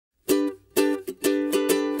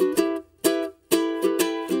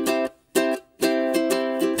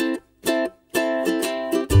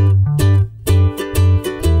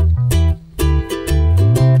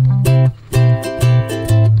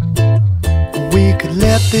We could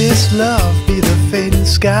let this love be the fading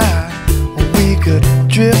sky, or we could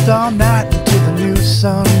drift all night into the new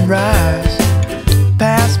sunrise.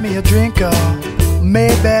 Pass me a drink or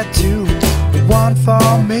maybe two, one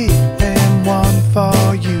for me and one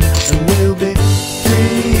for you, and we'll be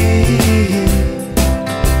free,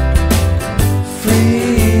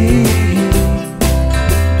 free,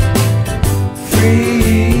 free,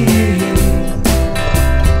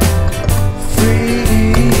 free.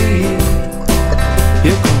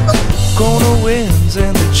 Here comes corner winds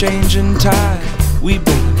and the changing tide. We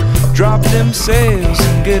better drop them sails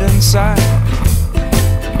and get inside.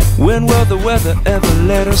 When will the weather ever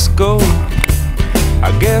let us go?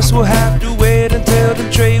 I guess we'll have to wait until the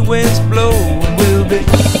trade winds blow, and we'll be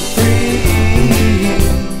free,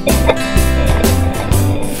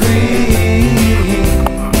 free,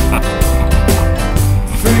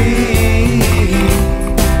 free,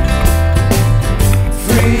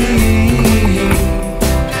 free.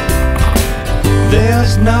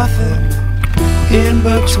 There's nothing in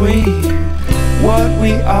between what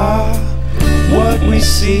we are, what we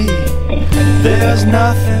see. There's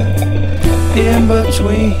nothing in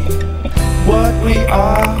between what we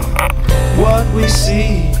are, what we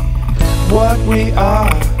see, what we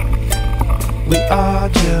are. We are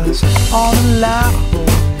just on a lifeboat,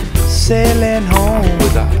 sailing home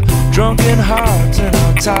with our drunken hearts and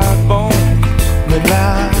our tired bones. But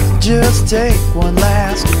I just take one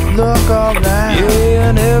last look around. Yeah,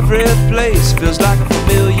 and every place feels like a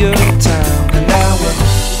familiar town. And now we're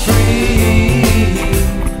free,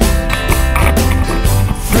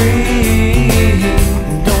 free.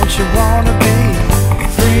 Don't you wanna be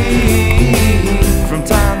free? From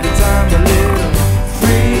time to time a little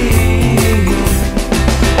free.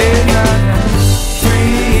 And I'm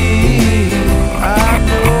free. I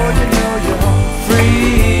know you're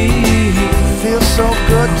free. Feels so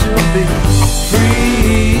good to be free.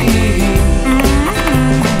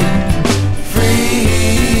 Free.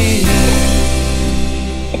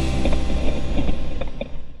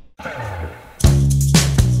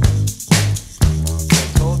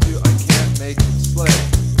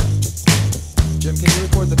 Jim, can you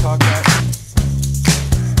record the talk back?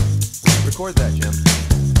 Record that, Jim.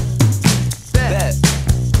 Bet.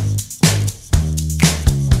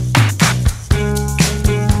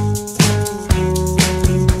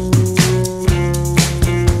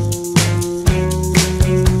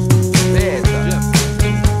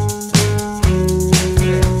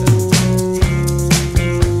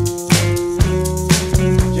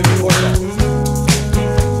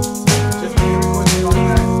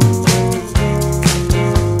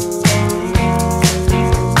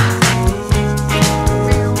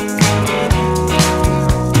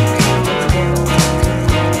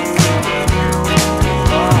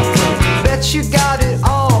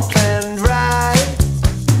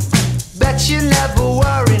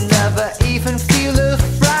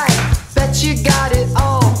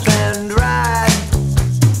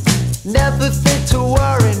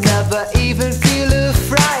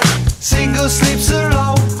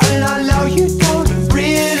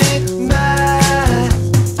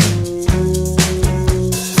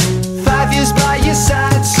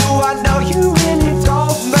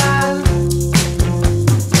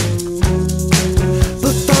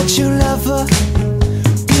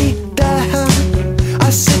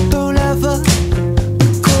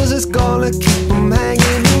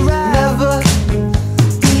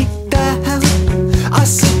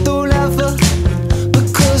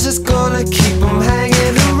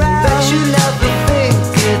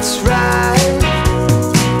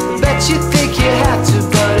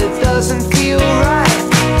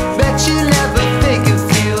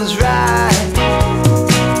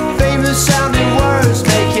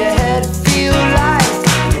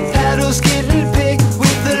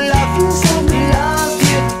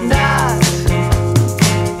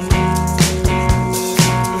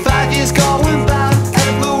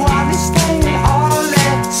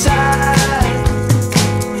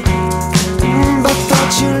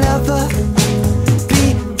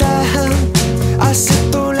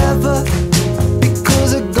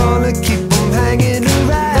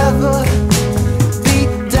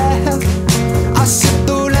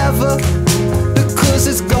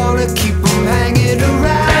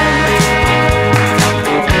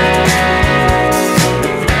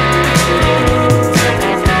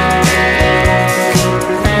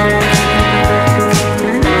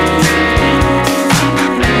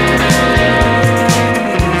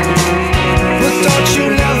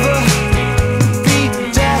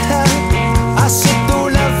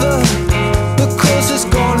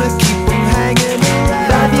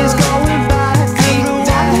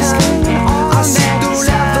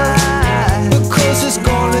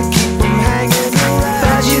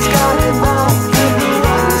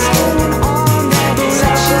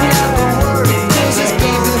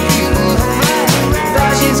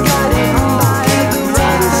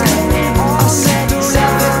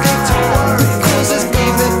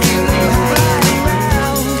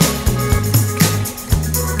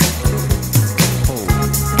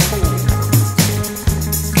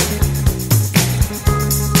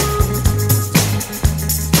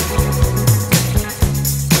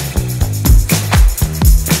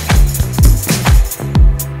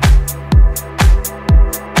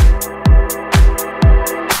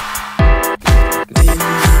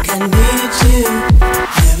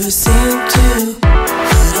 never seem to